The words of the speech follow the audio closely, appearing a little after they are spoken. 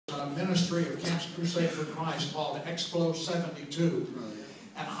ministry of Camps Crusade for Christ called Explo 72.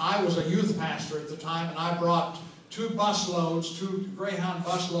 And I was a youth pastor at the time, and I brought two Greyhound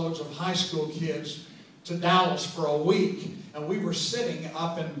busloads of high school kids to Dallas for a week. And we were sitting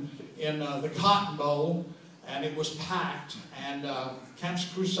up in the Cotton Bowl, and it was packed. And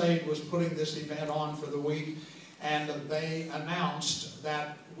Camps Crusade was putting this event on for the week. And they announced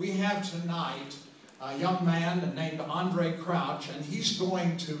that we have tonight a young man named Andre Crouch, and he's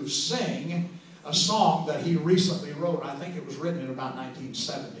going to sing a song that he recently wrote. I think it was written in about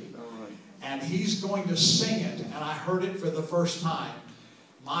 1970. And he's going to sing it, and I heard it for the first time.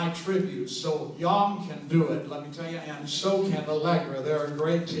 My tribute. So Yong can do it, let me tell you, and so can Allegra. They're a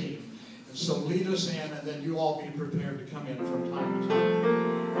great team. And so lead us in, and then you all be prepared to come in from time to time.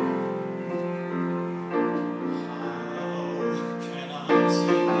 How can I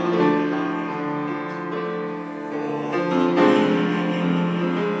sing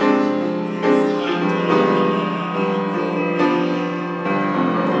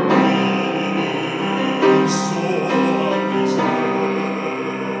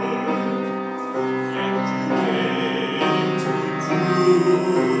Your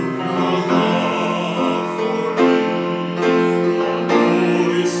love for me,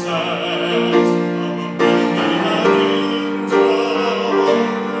 oh,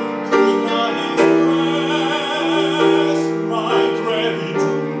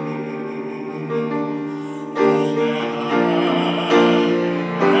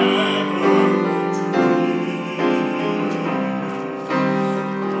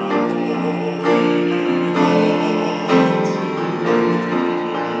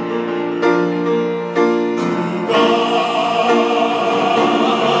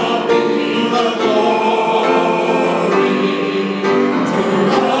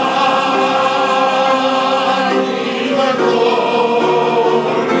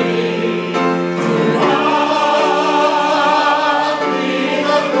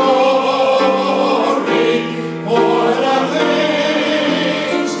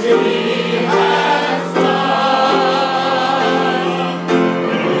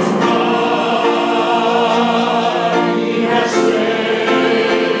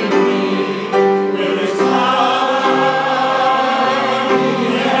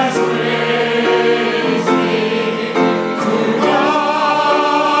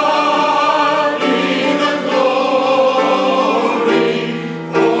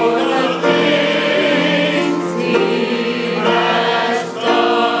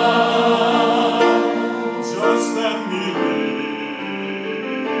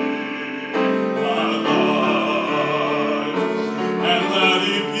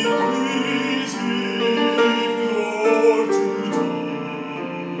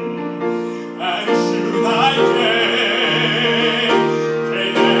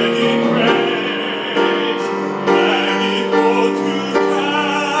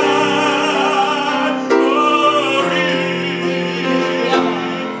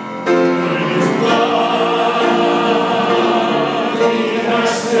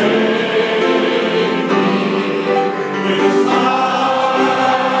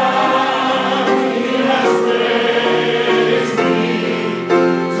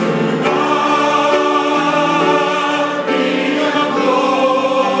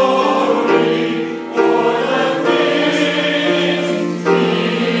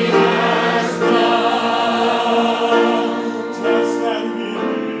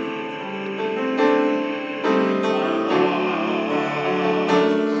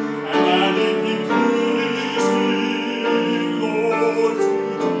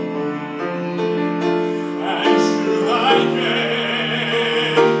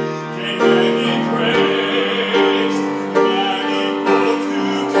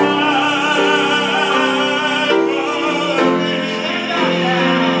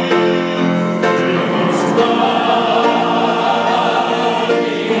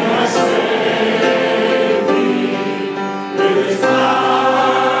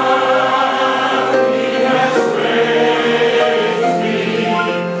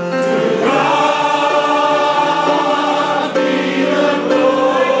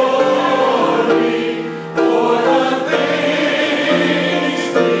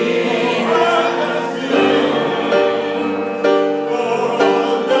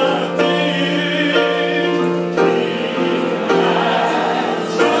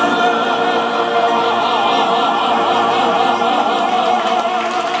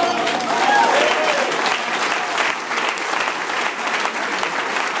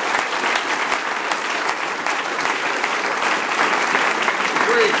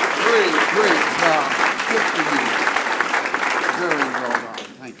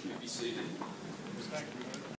 seated.